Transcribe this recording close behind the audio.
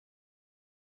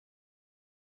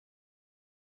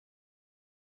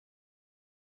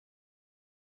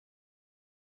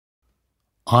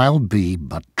I'll be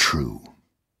but true,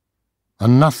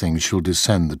 and nothing shall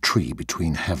descend the tree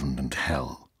between heaven and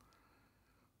hell.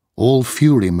 All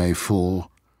fury may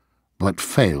fall, but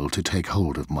fail to take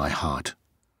hold of my heart.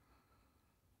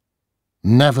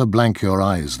 Never blank your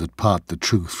eyes that part the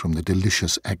truth from the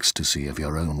delicious ecstasy of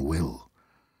your own will,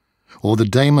 or the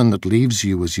daemon that leaves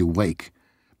you as you wake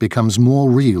becomes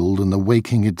more real than the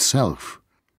waking itself.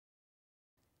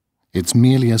 It's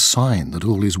merely a sign that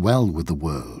all is well with the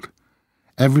world,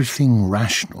 everything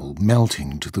rational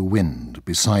melting to the wind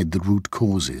beside the root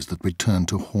causes that return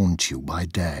to haunt you by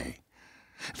day,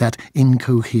 that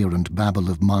incoherent babble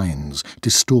of minds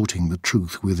distorting the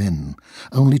truth within,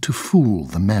 only to fool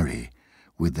the merry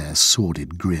with their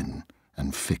sordid grin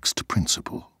and fixed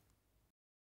principle.